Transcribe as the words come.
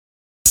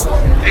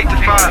8 to 5.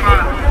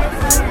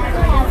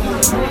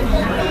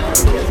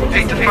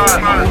 8 to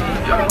 5.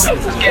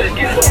 Let's get it.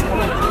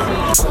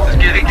 Let's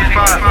get 8 to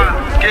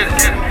 5. Get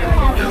it.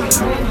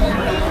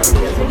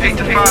 8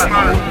 to 5.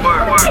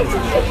 Word.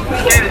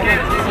 Let's get it.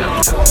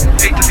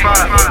 8 to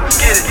 5. Let's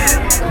get it.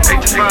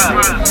 8 to 5.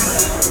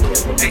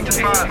 8 to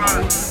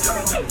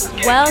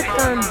 5.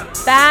 Welcome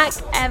back,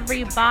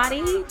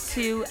 everybody,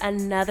 to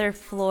another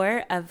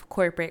floor of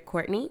Corporate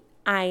Courtney.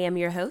 I am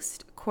your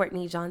host,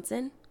 Courtney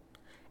Johnson.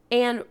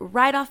 And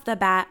right off the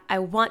bat, I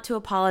want to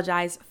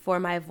apologize for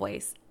my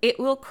voice. It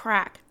will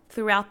crack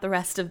throughout the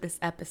rest of this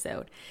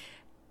episode.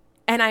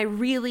 And I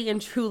really and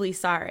truly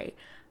sorry.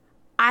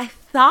 I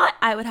thought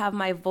I would have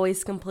my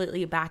voice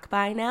completely back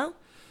by now,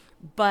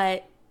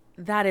 but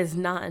that is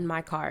not in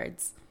my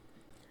cards.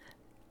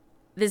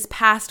 This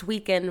past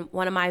weekend,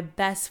 one of my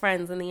best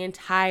friends in the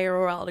entire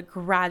world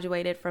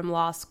graduated from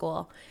law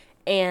school,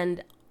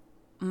 and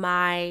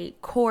my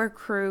core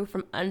crew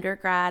from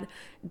undergrad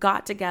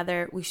got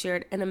together. We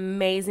shared an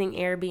amazing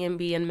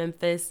Airbnb in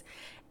Memphis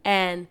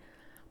and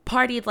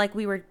partied like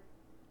we were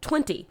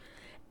 20.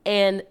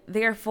 And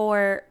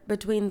therefore,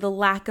 between the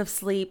lack of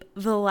sleep,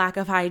 the lack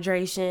of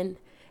hydration,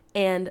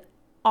 and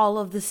all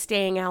of the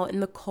staying out in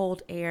the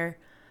cold air,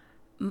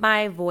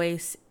 my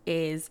voice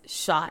is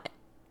shot.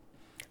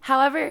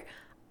 However,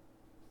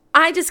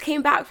 I just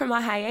came back from a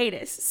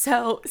hiatus,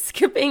 so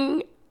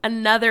skipping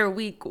another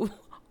week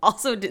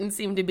also didn't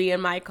seem to be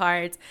in my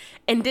cards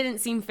and didn't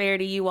seem fair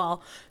to you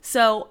all.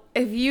 So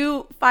if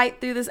you fight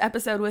through this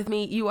episode with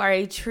me, you are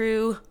a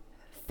true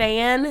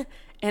fan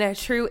and a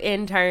true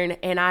intern,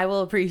 and I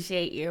will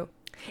appreciate you.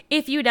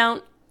 If you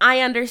don't, I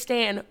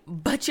understand,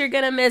 but you're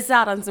going to miss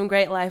out on some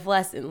great life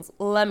lessons,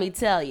 let me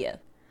tell you.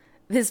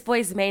 This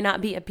voice may not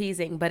be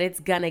appeasing, but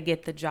it's going to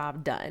get the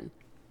job done.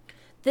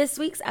 This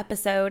week's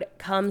episode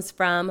comes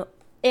from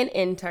an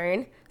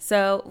intern.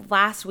 So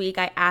last week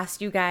I asked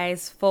you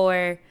guys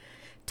for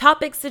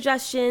topic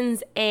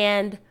suggestions,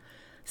 and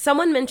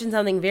someone mentioned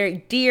something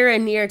very dear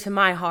and near to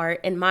my heart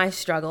and my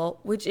struggle,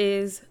 which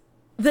is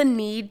the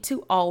need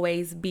to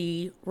always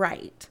be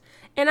right.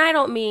 And I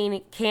don't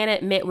mean can't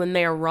admit when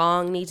they're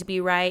wrong, need to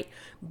be right,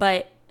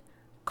 but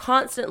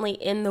constantly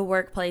in the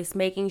workplace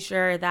making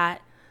sure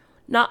that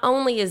not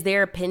only is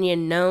their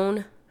opinion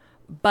known,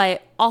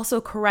 but also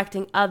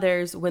correcting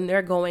others when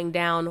they're going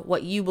down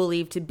what you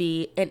believe to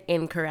be an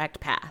incorrect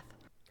path.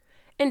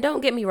 And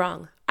don't get me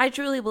wrong, I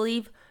truly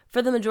believe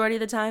for the majority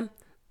of the time,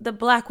 the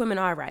Black women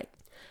are right,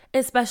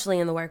 especially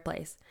in the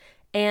workplace.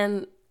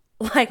 And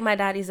like my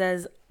daddy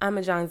says, I'm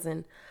a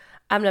Johnson.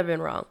 I've never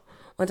been wrong.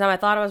 One time I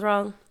thought I was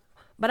wrong,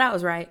 but I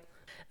was right.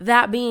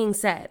 That being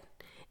said,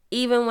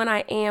 even when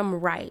I am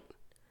right,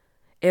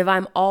 if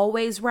I'm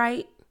always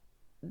right,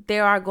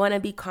 there are going to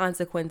be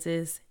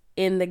consequences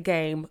in the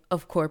game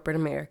of corporate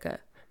America.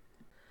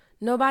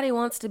 Nobody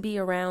wants to be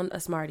around a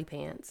smarty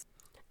pants,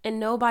 and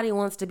nobody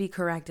wants to be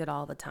corrected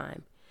all the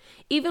time.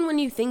 Even when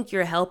you think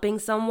you're helping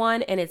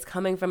someone and it's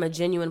coming from a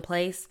genuine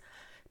place,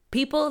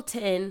 people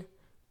tend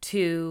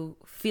to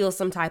feel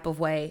some type of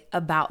way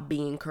about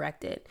being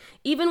corrected.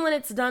 Even when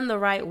it's done the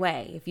right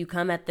way, if you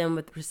come at them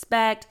with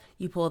respect,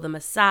 you pull them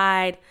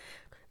aside,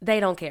 they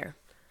don't care.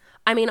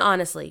 I mean,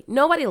 honestly,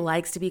 nobody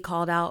likes to be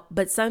called out,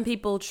 but some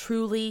people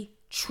truly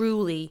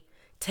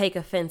take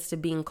offense to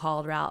being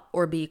called out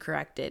or be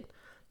corrected.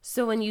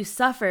 So when you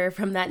suffer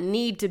from that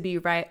need to be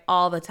right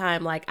all the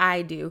time like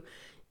I do,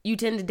 you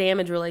tend to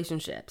damage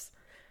relationships.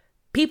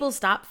 People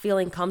stop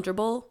feeling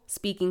comfortable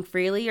speaking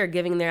freely or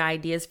giving their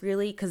ideas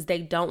freely because they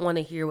don't want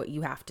to hear what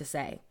you have to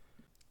say.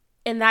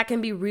 And that can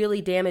be really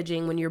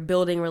damaging when you're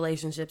building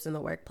relationships in the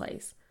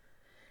workplace.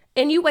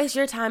 And you waste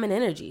your time and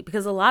energy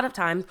because a lot of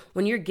times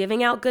when you're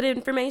giving out good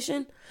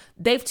information,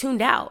 they've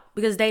tuned out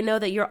because they know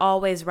that you're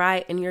always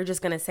right and you're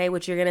just going to say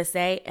what you're going to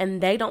say,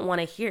 and they don't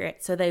want to hear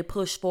it. So they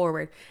push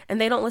forward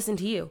and they don't listen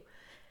to you.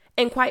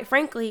 And quite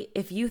frankly,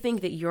 if you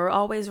think that you're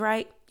always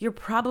right, you're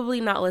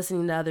probably not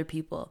listening to other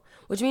people,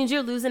 which means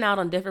you're losing out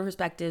on different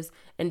perspectives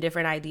and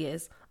different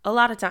ideas a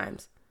lot of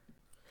times.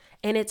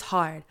 And it's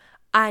hard.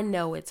 I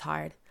know it's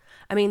hard.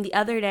 I mean, the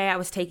other day I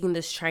was taking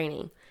this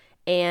training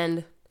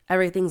and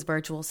everything's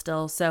virtual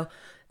still. So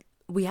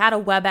we had a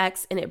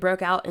WebEx and it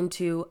broke out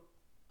into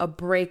a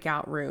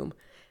breakout room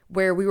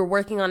where we were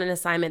working on an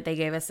assignment they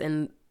gave us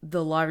in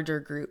the larger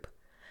group.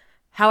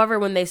 However,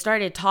 when they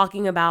started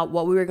talking about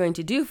what we were going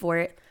to do for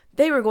it,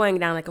 they were going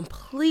down a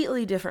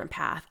completely different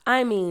path.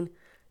 I mean,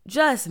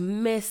 just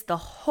missed the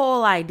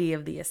whole idea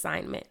of the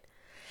assignment.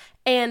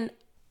 And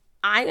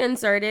I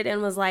inserted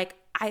and was like,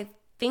 I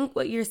think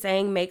what you're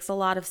saying makes a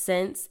lot of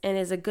sense and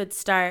is a good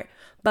start.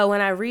 But when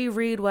I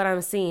reread what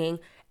I'm seeing,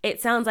 it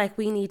sounds like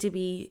we need to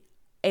be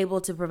able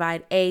to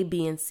provide A,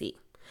 B, and C.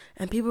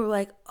 And people were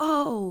like,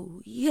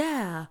 oh,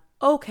 yeah,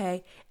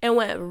 okay. And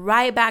went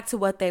right back to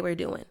what they were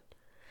doing.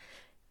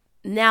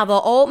 Now, the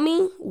old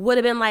me would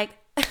have been like,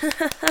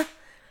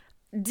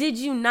 did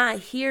you not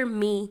hear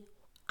me?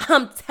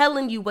 I'm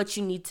telling you what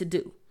you need to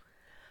do.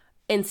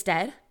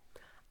 Instead,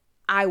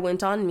 I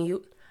went on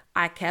mute,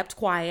 I kept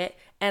quiet,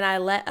 and I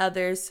let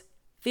others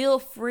feel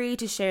free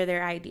to share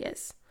their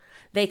ideas.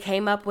 They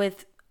came up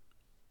with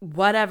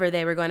whatever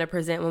they were going to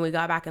present when we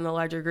got back in the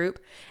larger group.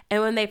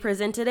 And when they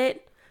presented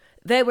it,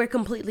 they were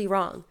completely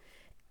wrong.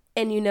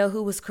 And you know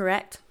who was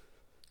correct?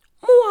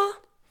 Moi.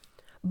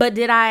 But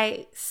did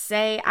I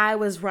say I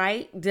was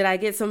right? Did I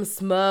get some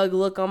smug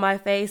look on my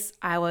face?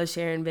 I was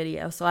sharing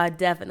video, so I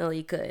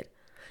definitely could.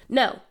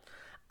 No,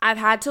 I've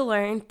had to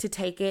learn to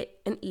take it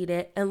and eat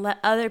it and let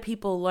other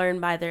people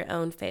learn by their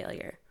own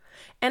failure.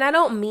 And I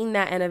don't mean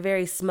that in a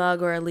very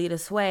smug or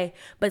elitist way,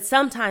 but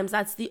sometimes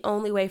that's the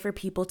only way for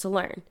people to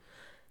learn.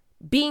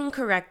 Being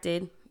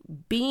corrected,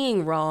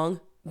 being wrong,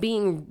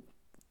 being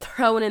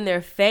thrown in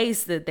their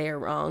face that they're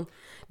wrong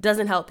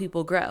doesn't help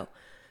people grow.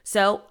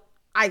 So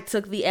I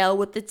took the L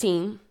with the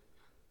team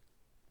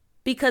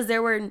because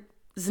there was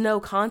no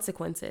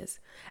consequences.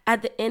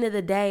 At the end of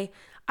the day,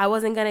 I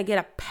wasn't going to get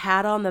a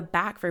pat on the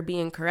back for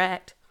being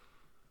correct,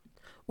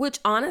 which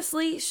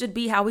honestly should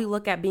be how we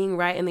look at being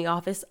right in the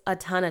office a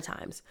ton of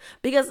times.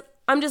 Because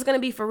I'm just going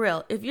to be for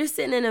real. If you're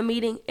sitting in a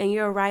meeting and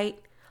you're right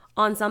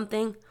on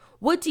something,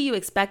 what do you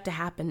expect to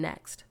happen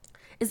next?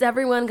 Is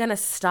everyone going to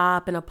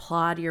stop and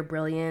applaud your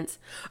brilliance?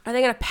 Are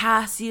they going to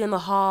pass you in the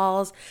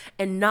halls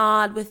and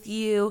nod with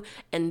you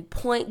and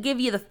point, give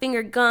you the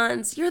finger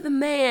guns? You're the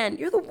man.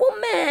 You're the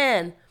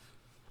woman.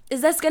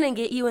 Is this going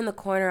to get you in the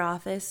corner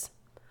office?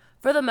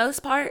 For the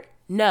most part,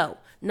 no.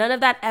 None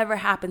of that ever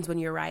happens when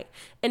you're right.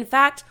 In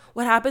fact,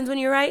 what happens when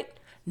you're right?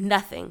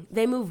 Nothing.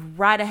 They move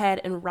right ahead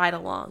and right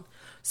along.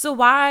 So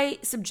why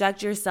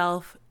subject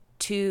yourself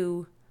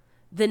to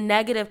the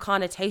negative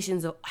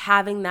connotations of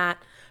having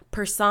that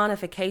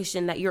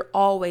personification that you're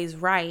always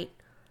right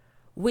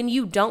when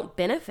you don't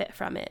benefit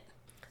from it?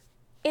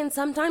 And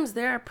sometimes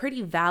there are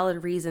pretty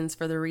valid reasons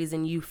for the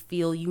reason you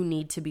feel you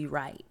need to be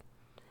right,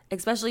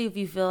 especially if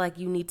you feel like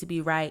you need to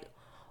be right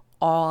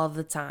all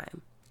the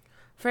time.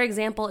 For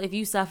example, if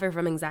you suffer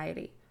from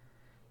anxiety,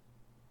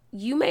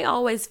 you may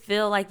always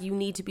feel like you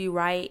need to be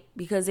right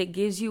because it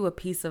gives you a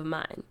peace of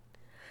mind.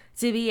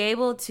 To be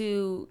able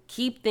to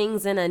keep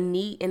things in a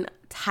neat and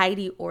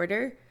tidy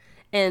order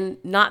and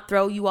not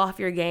throw you off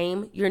your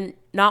game, you're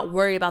not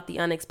worried about the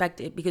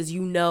unexpected because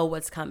you know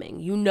what's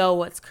coming. You know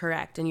what's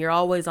correct and you're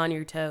always on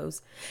your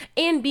toes.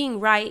 And being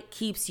right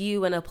keeps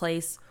you in a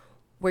place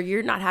where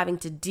you're not having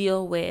to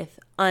deal with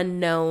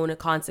unknown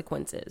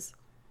consequences.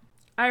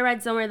 I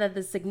read somewhere that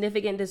the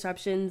significant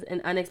disruptions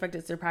and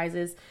unexpected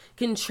surprises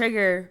can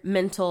trigger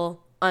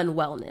mental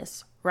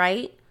unwellness,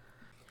 right?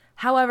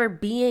 However,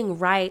 being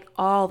right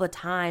all the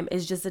time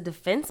is just a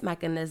defense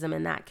mechanism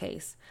in that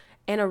case,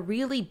 and a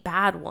really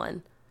bad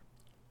one.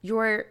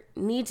 Your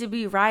need to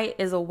be right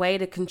is a way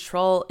to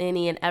control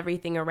any and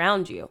everything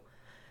around you.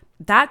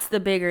 That's the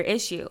bigger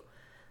issue.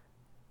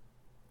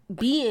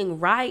 Being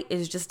right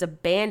is just a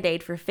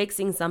band-aid for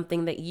fixing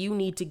something that you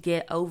need to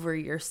get over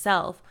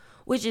yourself,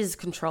 which is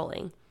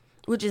controlling,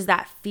 which is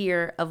that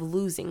fear of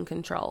losing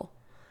control.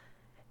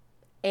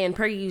 And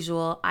per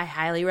usual, I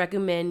highly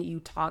recommend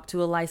you talk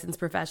to a licensed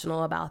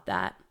professional about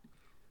that.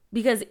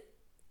 Because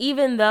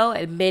even though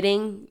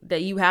admitting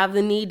that you have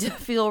the need to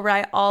feel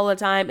right all the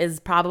time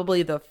is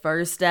probably the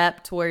first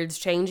step towards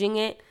changing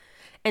it,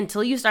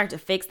 until you start to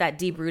fix that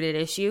deep-rooted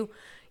issue,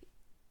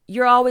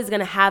 you're always going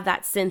to have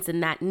that sense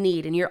and that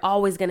need, and you're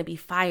always going to be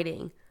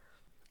fighting.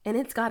 And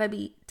it's got to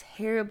be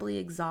terribly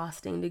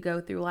exhausting to go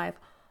through life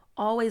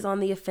always on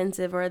the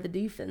offensive or the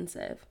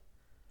defensive.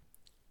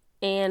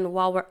 And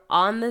while we're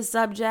on the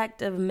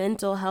subject of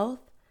mental health,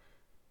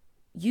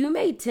 you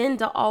may tend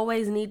to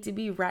always need to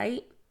be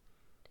right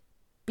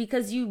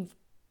because you've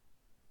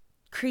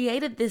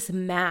created this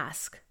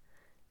mask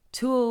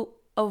to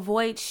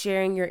avoid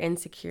sharing your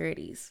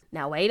insecurities.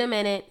 Now, wait a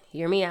minute,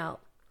 hear me out.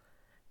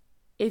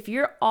 If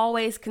you're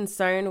always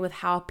concerned with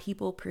how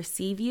people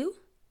perceive you,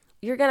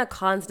 you're going to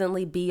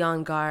constantly be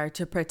on guard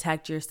to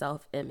protect your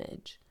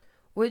self-image,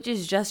 which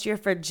is just your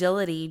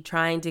fragility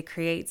trying to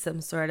create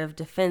some sort of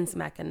defense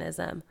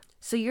mechanism.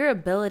 So your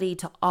ability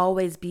to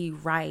always be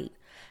right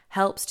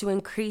helps to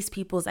increase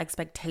people's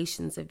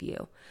expectations of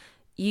you.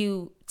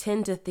 You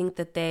tend to think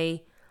that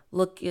they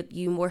look at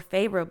you more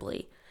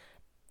favorably.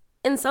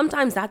 And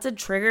sometimes that's a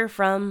trigger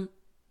from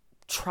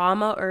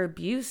trauma or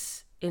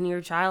abuse in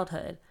your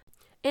childhood.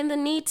 And the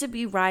need to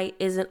be right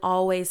isn't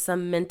always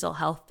some mental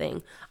health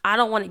thing. I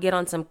don't want to get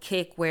on some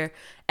kick where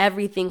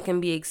everything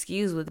can be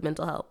excused with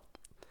mental health.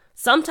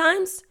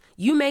 Sometimes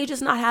you may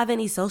just not have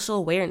any social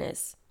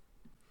awareness.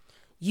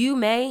 You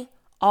may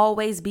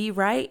always be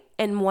right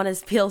and want to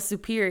feel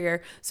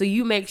superior, so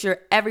you make sure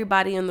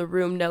everybody in the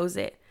room knows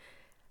it.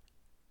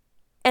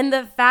 And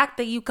the fact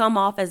that you come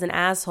off as an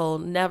asshole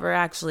never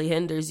actually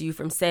hinders you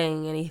from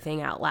saying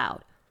anything out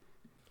loud.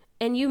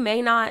 And you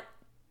may not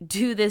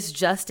do this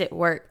just at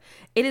work.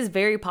 It is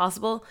very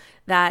possible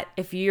that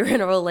if you're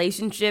in a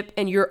relationship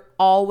and you're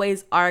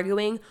always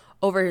arguing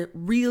over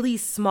really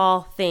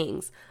small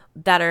things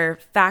that are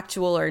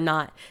factual or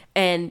not,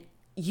 and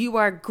you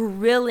are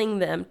grilling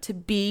them to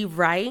be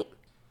right,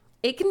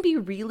 it can be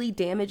really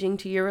damaging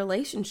to your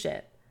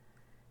relationship.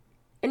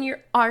 And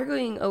you're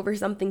arguing over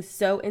something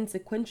so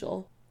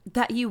inconsequential.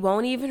 that you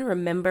won't even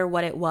remember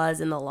what it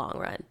was in the long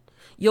run.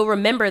 You'll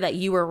remember that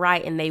you were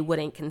right and they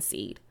wouldn't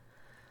concede.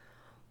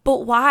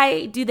 But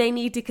why do they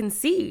need to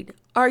concede?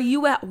 Are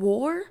you at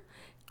war?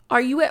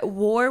 Are you at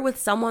war with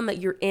someone that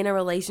you're in a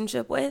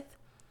relationship with?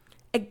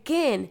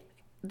 Again,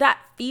 that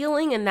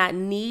feeling and that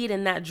need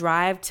and that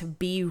drive to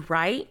be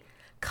right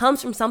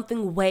comes from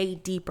something way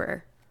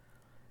deeper.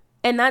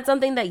 And that's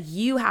something that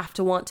you have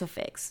to want to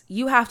fix.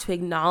 You have to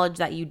acknowledge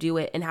that you do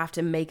it and have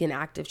to make an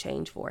active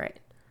change for it.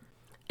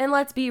 And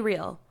let's be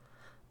real.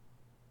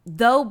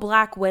 Though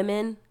Black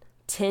women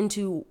tend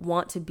to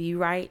want to be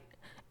right,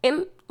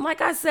 and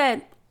like I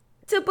said,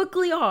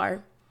 typically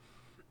are,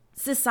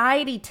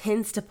 society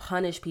tends to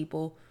punish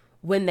people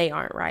when they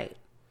aren't right.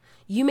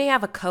 You may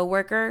have a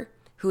coworker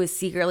who is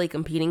secretly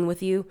competing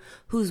with you,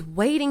 who's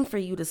waiting for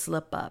you to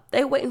slip up.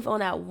 They're waiting for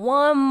that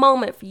one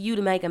moment for you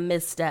to make a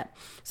misstep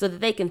so that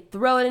they can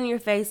throw it in your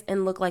face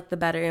and look like the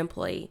better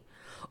employee.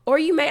 Or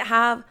you may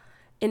have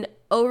an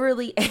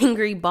overly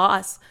angry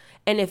boss,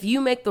 and if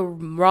you make the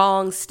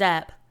wrong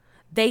step,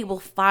 they will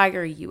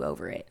fire you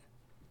over it.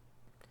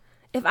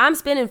 If I'm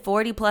spending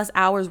 40 plus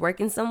hours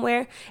working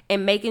somewhere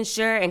and making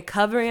sure and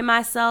covering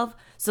myself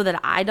so that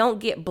I don't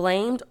get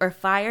blamed or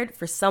fired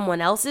for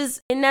someone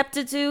else's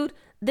ineptitude,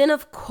 then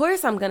of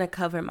course I'm going to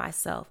cover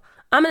myself.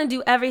 I'm going to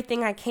do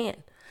everything I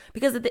can.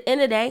 Because at the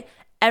end of the day,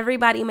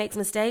 everybody makes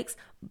mistakes,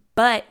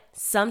 but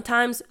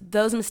sometimes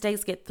those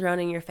mistakes get thrown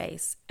in your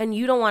face and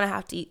you don't want to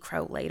have to eat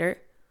crow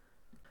later.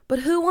 But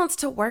who wants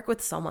to work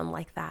with someone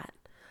like that?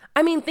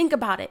 I mean, think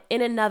about it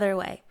in another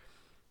way.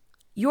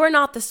 You're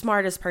not the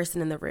smartest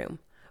person in the room,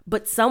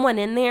 but someone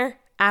in there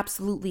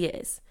absolutely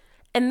is.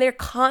 And they're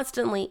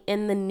constantly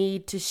in the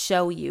need to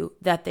show you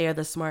that they're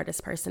the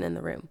smartest person in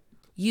the room.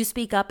 You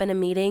speak up in a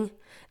meeting,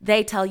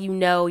 they tell you,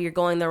 no, you're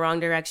going the wrong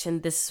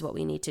direction. This is what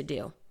we need to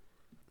do.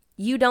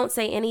 You don't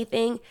say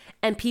anything,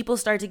 and people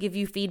start to give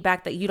you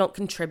feedback that you don't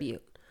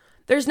contribute.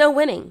 There's no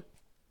winning.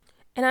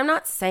 And I'm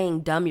not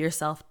saying dumb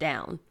yourself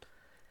down.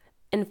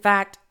 In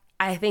fact,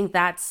 I think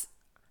that's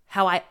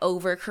how I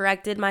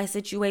overcorrected my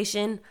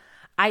situation.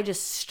 I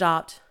just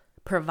stopped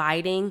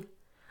providing.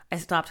 I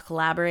stopped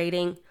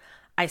collaborating.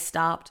 I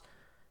stopped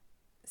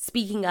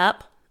speaking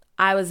up.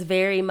 I was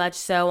very much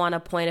so on a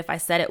point, if I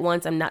said it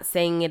once, I'm not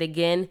saying it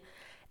again.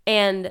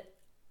 And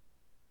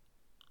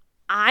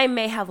I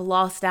may have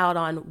lost out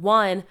on,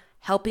 one,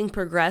 helping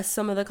progress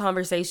some of the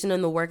conversation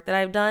and the work that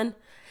I've done,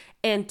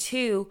 and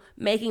two,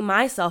 making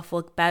myself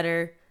look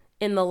better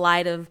in the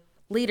light of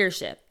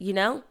leadership, you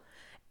know?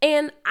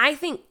 And I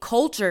think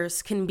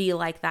cultures can be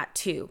like that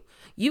too.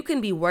 You can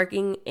be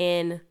working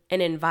in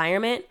an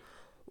environment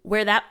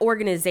where that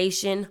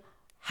organization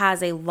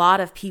has a lot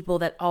of people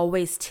that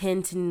always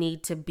tend to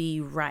need to be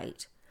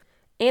right.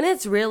 And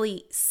it's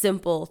really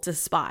simple to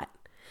spot.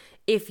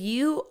 If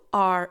you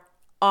are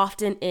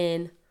often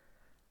in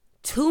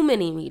too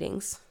many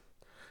meetings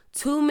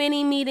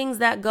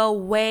that go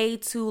way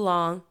too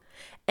long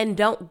and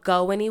don't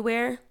go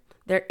anywhere,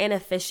 they're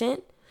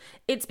inefficient,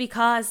 it's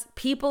because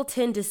people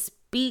tend to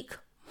speak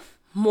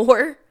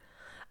more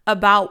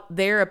about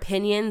their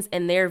opinions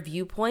and their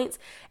viewpoints,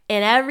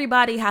 and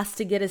everybody has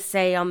to get a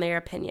say on their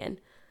opinion.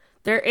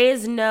 There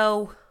is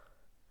no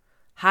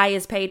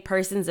highest paid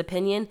person's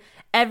opinion.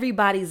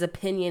 Everybody's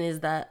opinion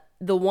is the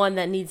one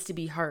that needs to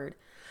be heard.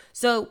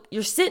 So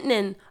you're sitting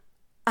in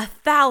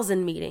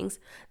 1,000 meetings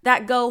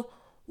that go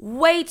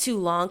way too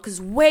long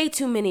because way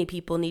too many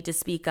people need to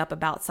speak up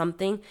about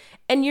something,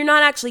 and you're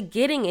not actually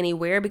getting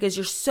anywhere because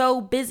you're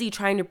so busy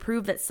trying to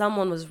prove that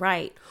someone was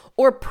right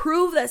or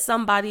prove that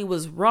somebody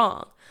was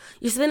wrong.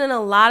 You're spending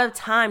a lot of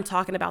time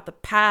talking about the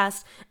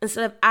past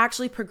instead of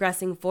actually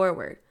progressing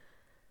forward.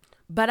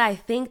 But I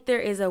think there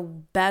is a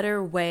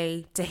better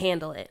way to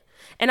handle it.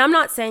 And I'm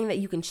not saying that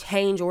you can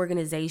change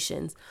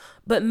organizations,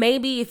 but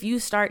maybe if you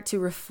start to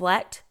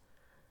reflect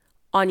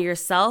on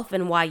yourself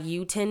and why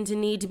you tend to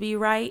need to be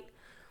right,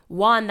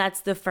 one,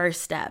 that's the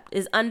first step,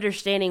 is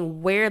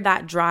understanding where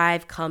that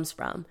drive comes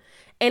from.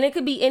 And it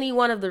could be any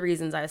one of the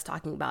reasons I was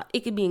talking about.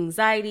 It could be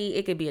anxiety.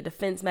 It could be a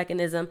defense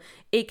mechanism.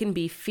 It can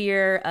be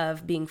fear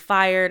of being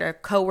fired or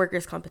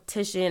coworkers'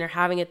 competition or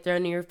having it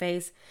thrown in your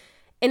face.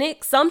 And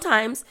it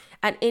sometimes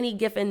at any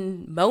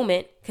given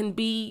moment can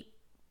be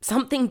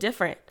something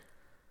different.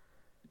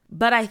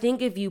 But I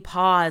think if you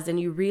pause and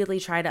you really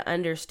try to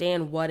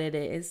understand what it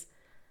is,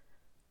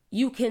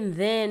 you can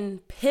then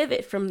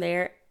pivot from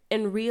there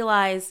and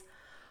realize,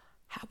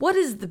 what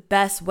is the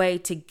best way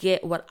to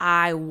get what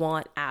I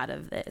want out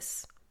of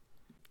this?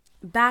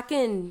 Back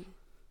in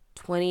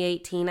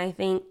 2018, I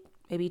think,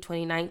 maybe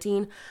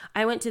 2019,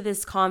 I went to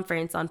this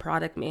conference on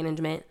product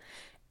management,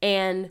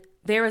 and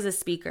there was a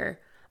speaker.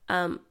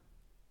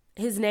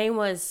 His name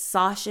was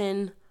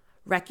Sachin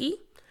Rekhi,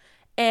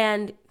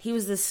 and he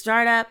was the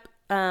startup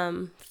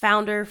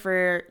founder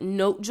for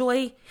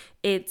NoteJoy.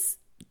 It's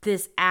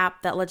this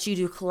app that lets you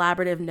do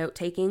collaborative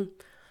note-taking.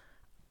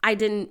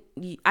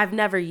 I've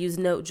never used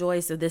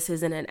NoteJoy, so this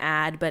isn't an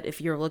ad, but if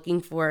you're looking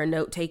for a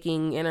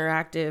note-taking,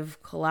 interactive,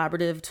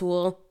 collaborative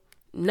tool,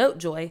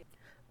 NoteJoy.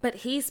 But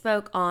he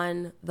spoke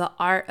on the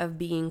art of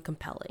being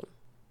compelling.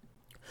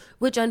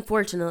 which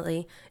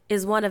unfortunately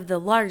is one of the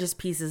largest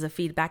pieces of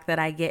feedback that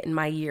I get in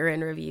my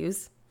year-end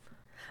reviews.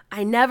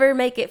 I never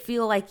make it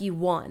feel like you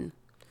won.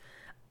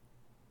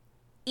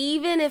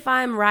 Even if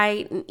I'm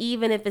right, and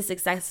even if it's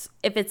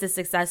a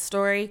success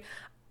story,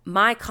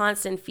 my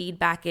constant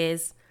feedback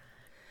is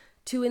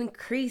to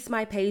increase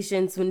my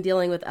patience when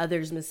dealing with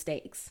others'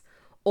 mistakes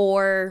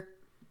or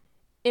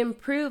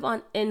improve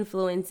on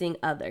influencing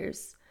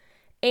others.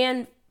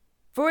 And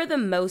for the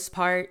most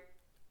part,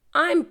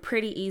 I'm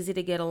pretty easy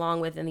to get along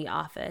with in the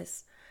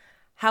office.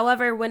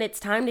 However, when it's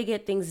time to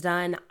get things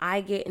done,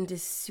 I get into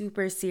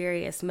super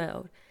serious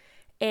mode.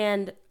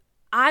 And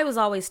I was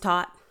always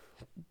taught,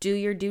 do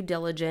your due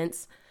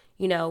diligence,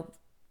 go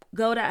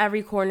to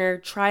every corner,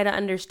 try to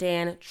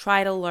understand,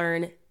 try to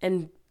learn,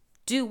 and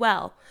do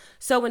well.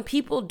 So when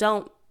people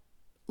don't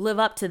live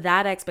up to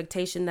that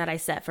expectation that I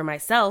set for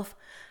myself,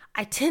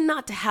 I tend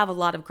not to have a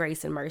lot of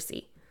grace and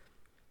mercy.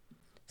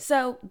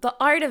 So the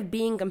art of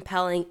being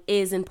compelling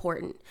is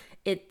important.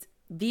 It's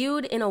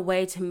viewed in a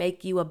way to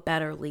make you a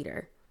better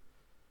leader.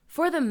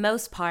 For the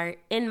most part,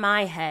 in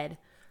my head,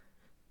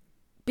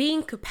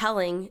 being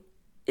compelling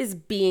is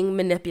being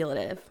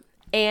manipulative.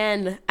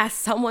 And as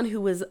someone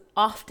who was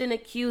often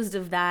accused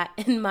of that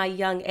in my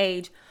young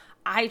age,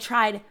 I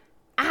tried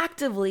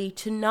actively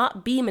to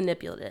not be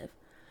manipulative.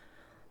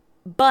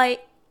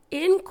 But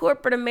in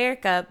corporate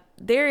America,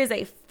 there is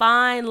a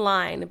fine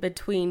line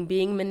between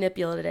being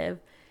manipulative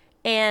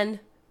and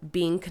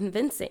being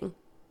convincing.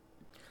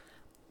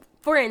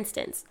 For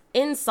instance,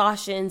 in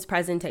Sachin's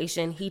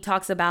presentation, he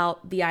talks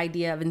about the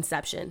idea of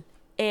inception.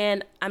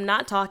 And I'm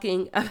not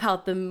talking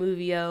about the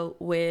movie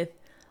with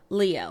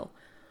Leo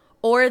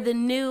or the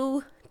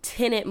new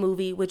Tenet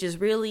movie, which is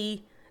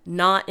really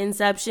not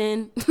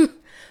Inception,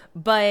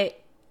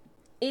 but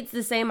it's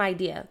the same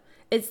idea.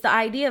 It's the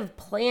idea of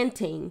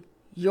planting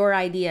your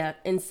idea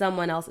in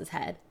someone else's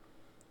head,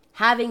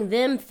 having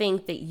them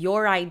think that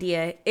your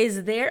idea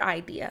is their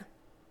idea.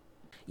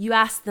 You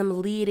ask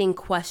them leading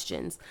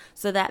questions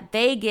so that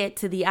they get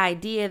to the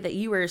idea that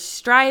you were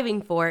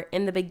striving for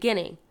in the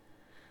beginning.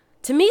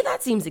 To me,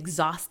 that seems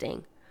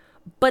exhausting,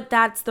 but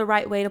that's the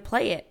right way to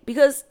play it,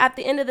 because at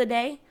the end of the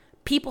day,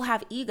 people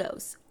have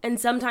egos, and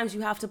sometimes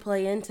you have to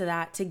play into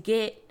that to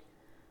get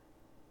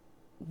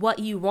what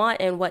you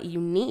want and what you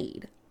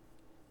need.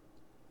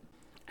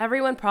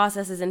 Everyone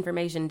processes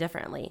information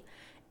differently,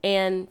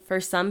 and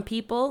for some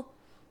people,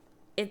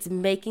 it's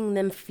making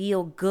them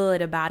feel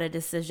good about a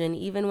decision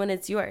even when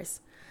it's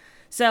yours.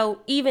 So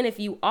even if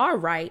you are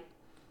right,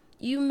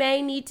 you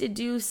may need to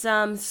do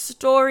some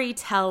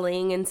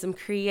storytelling and some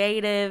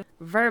creative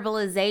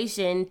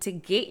verbalization to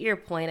get your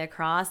point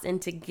across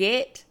and to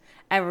get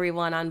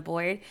everyone on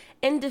board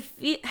and to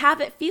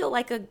have it feel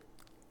like a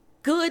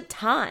good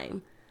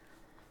time.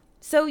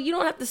 So you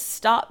don't have to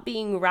stop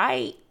being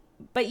right,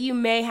 but you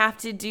may have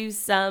to do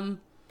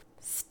some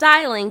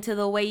styling to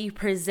the way you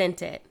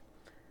present it.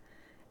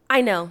 I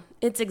know,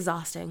 it's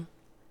exhausting,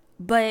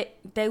 but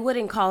they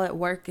wouldn't call it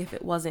work if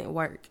it wasn't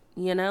work,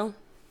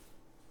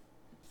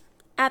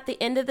 At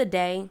the end of the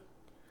day,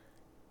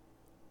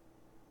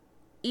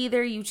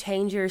 either you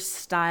change your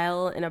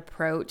style and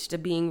approach to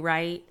being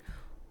right,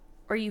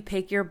 or you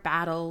pick your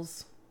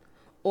battles,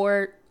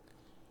 or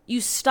you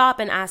stop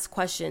and ask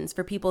questions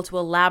for people to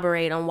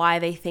elaborate on why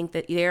they think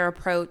that their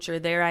approach or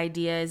their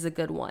idea is a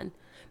good one.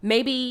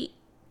 Maybe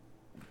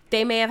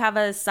they may have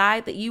a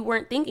side that you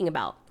weren't thinking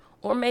about.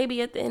 Or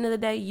maybe at the end of the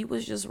day, you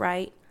was just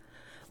right.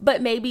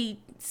 But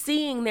maybe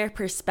seeing their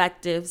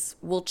perspectives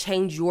will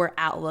change your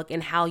outlook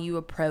and how you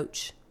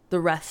approach the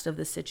rest of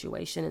the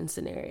situation and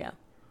scenario.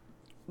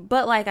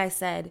 But like I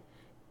said,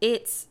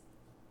 it's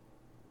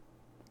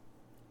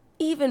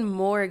even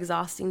more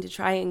exhausting to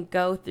try and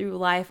go through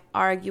life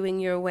arguing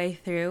your way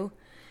through,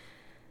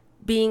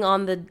 being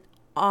on the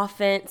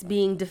offense,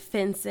 being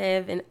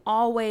defensive, and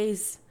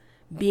always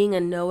being a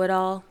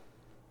know-it-all.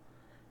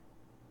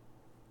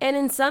 And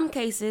in some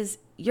cases,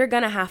 you're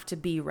going to have to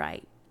be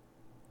right.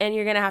 And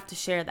you're going to have to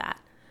share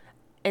that.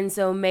 And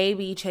so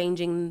maybe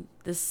changing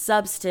the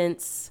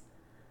substance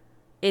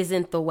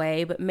isn't the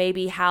way, but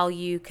maybe how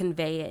you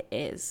convey it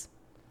is.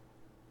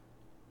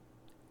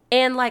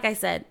 And like I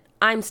said,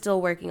 I'm still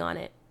working on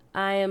it.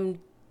 I am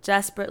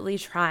desperately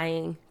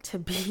trying to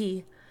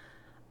be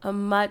a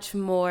much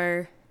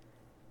more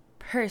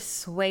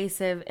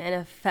persuasive and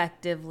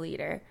effective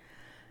leader.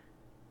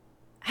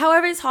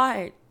 However, it's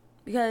hard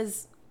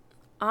because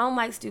I don't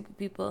like stupid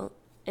people,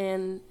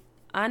 and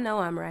I know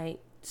I'm right,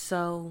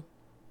 so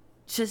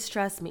just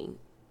trust me.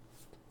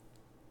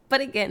 But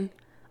again,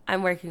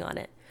 I'm working on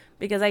it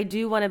because I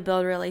do want to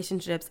build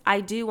relationships. I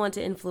do want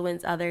to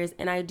influence others,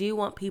 and I do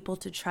want people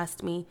to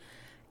trust me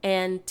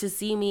and to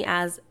see me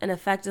as an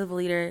effective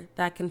leader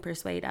that can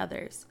persuade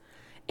others.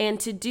 And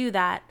to do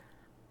that,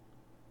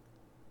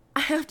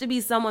 I have to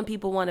be someone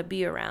people want to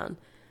be around,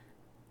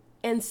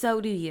 and so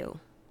do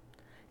you.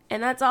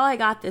 And that's all I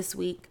got this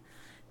week.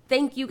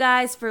 Thank you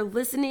guys for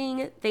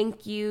listening.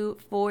 Thank you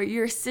for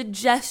your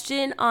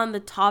suggestion on the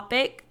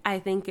topic. I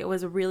think it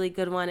was a really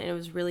good one and it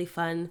was really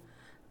fun.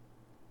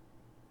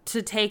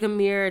 to take a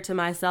mirror to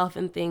myself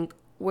and think,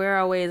 where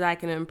are ways I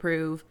can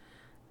improve?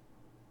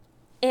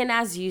 And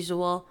as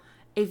usual,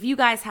 if you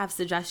guys have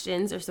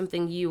suggestions or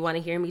something you want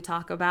to hear me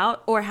talk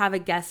about or have a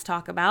guest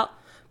talk about,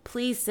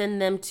 please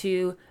send them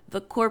to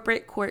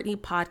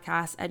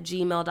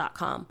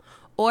thecorporatecourtneypodcast@gmail.com.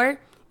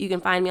 Or you can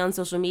find me on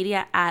social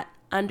media at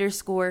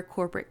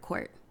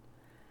 _corporatecourt.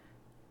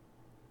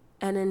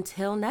 And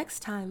until next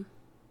time,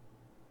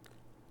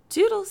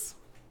 toodles.